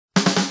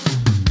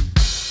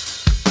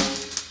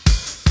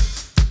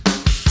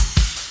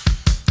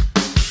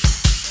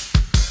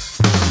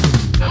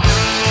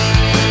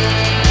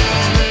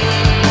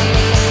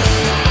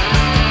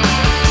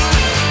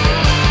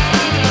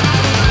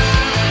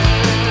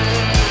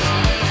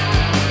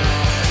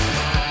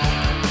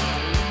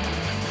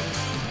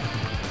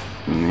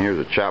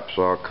chop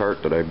saw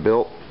cart that I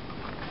built.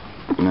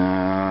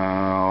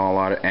 A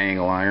lot of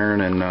angle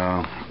iron, and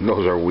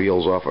those are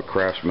wheels off a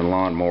Craftsman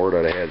lawnmower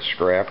that I had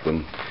scrapped,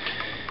 and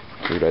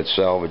figured I'd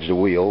salvage the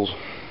wheels.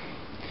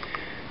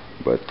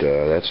 But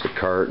that's the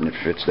cart, and it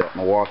fits that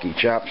Milwaukee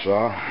chop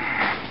saw.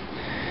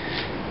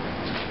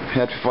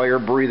 That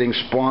fire-breathing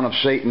spawn of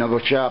Satan of a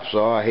chop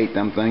saw. I hate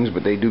them things,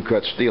 but they do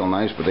cut steel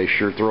nice, but they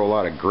sure throw a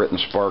lot of grit and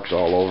sparks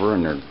all over,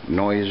 and they're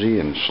noisy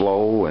and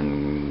slow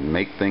and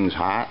make things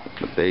hot,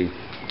 but they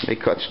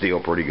cut steel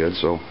pretty good,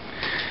 so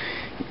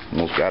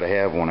almost got to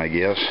have one, I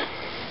guess.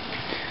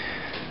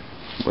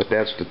 But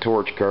that's the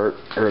torch cart,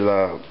 or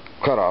the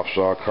cutoff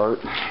saw cart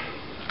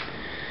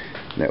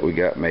that we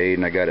got made,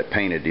 and I got it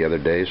painted the other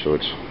day, so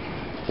it's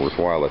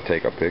worthwhile to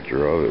take a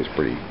picture of. It was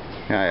pretty,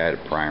 I had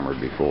it primered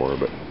before,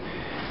 but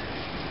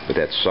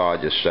that saw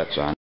just sets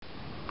on.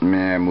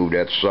 Man, I moved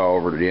that saw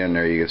over to the end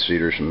there. You can see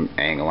there's some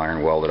angle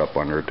iron welded up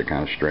under it to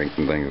kind of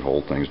strengthen things,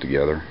 hold things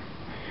together.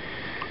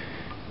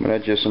 But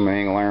that's just some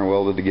angle iron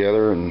welded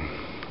together, and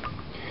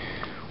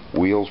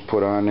wheels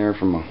put on there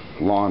from a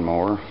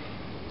lawnmower.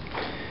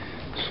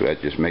 So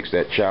that just makes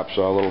that chop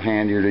saw a little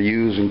handier to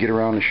use and get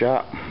around the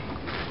shop.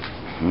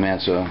 And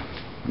that's a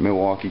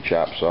Milwaukee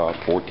chop saw,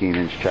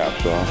 14-inch chop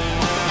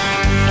saw.